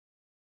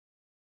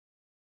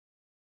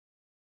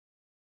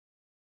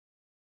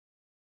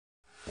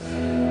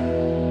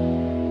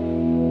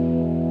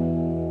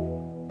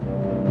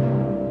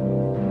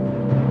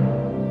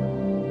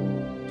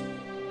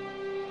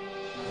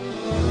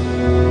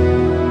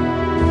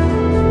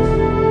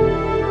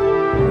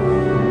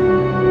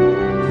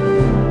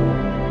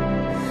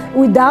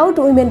Without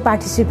women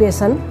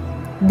participation,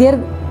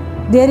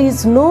 there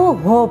is no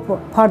hope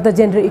for the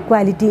gender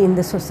equality in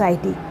the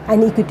society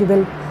and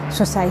equitable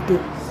society.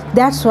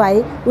 That's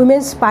why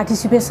women's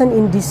participation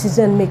in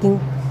decision-making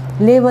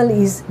level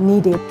is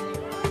needed.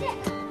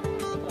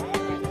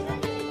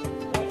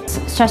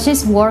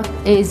 Shashi's work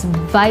is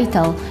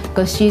vital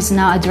because she's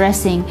now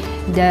addressing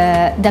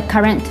the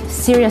current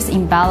serious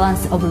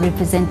imbalance of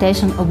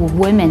representation of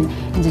women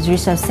in the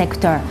judicial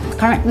sector.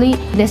 Currently,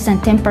 less than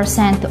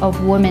 10%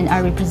 of women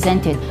are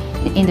represented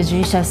in the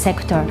judicial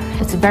sector.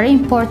 It's very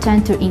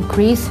important to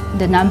increase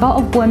the number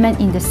of women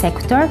in the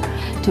sector,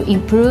 to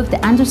improve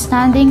the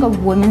understanding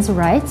of women's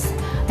rights,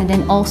 and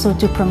then also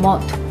to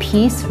promote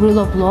peace, rule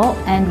of law,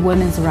 and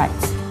women's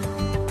rights.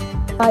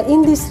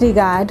 In this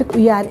regard,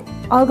 we are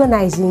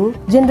organizing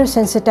gender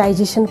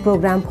sensitization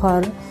program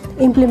for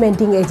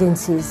implementing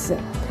agencies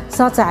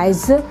such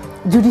as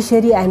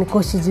judiciary and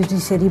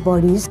quasi-judiciary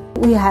bodies.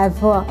 We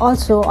have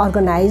also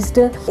organized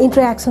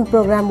interaction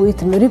program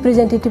with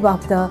representative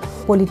of the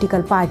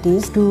political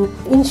parties to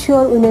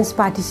ensure women's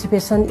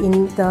participation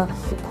in the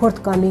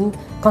forthcoming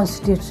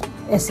Constituent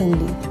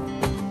Assembly.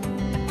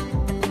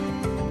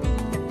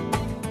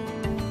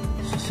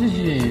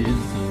 Shashi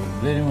is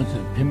very much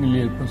a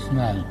familiar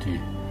personality.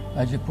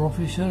 As a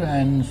professor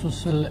and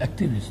social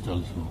activist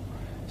also.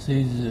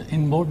 She is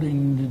involved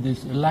in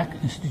this LAC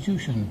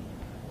institution.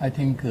 I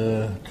think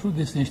through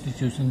this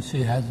institution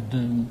she has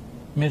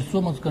made so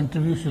much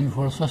contribution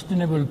for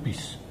sustainable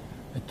peace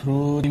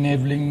through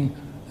enabling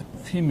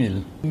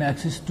female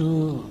access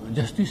to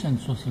justice and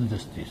social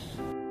justice.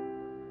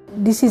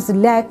 This is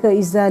LAC,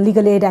 is the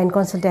Legal Aid and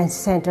Consultancy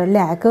Center.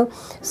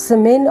 LAC's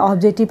main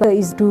objective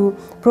is to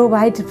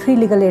provide free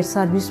legal aid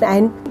service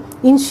and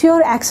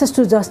ensure access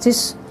to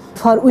justice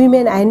for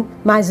women and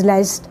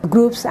marginalized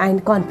groups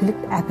and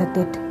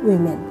conflict-affected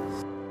women.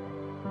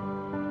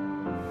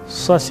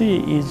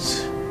 Shashi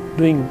is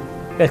doing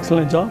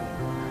excellent job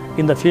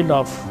in the field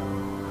of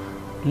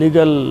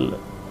legal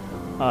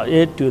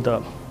aid to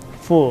the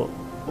for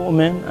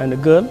women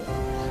and girl,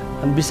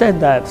 and besides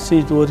that, she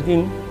is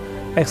working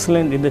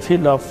excellent in the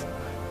field of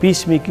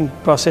peacemaking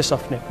process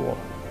of NEPAL.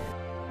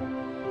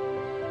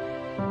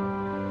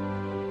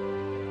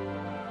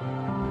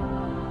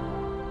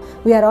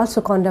 We are also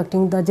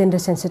conducting the gender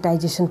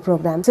sensitization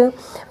programs.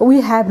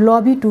 We have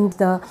lobbied to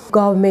the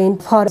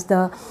government for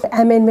the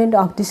amendment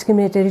of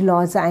discriminatory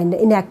laws and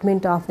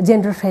enactment of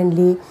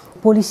gender-friendly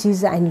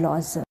policies and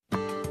laws.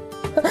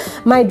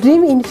 My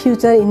dream in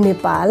future in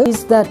Nepal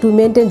is to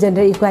maintain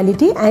gender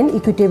equality and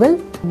equitable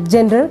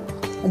gender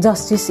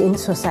justice in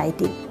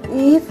society.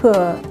 If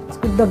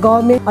the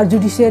government or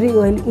judiciary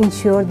will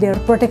ensure their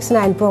protection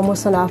and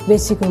promotion of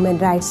basic human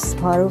rights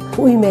for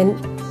women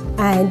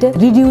and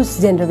reduce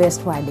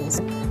gender-based violence,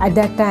 at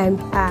that time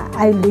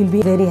I will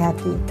be very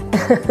happy.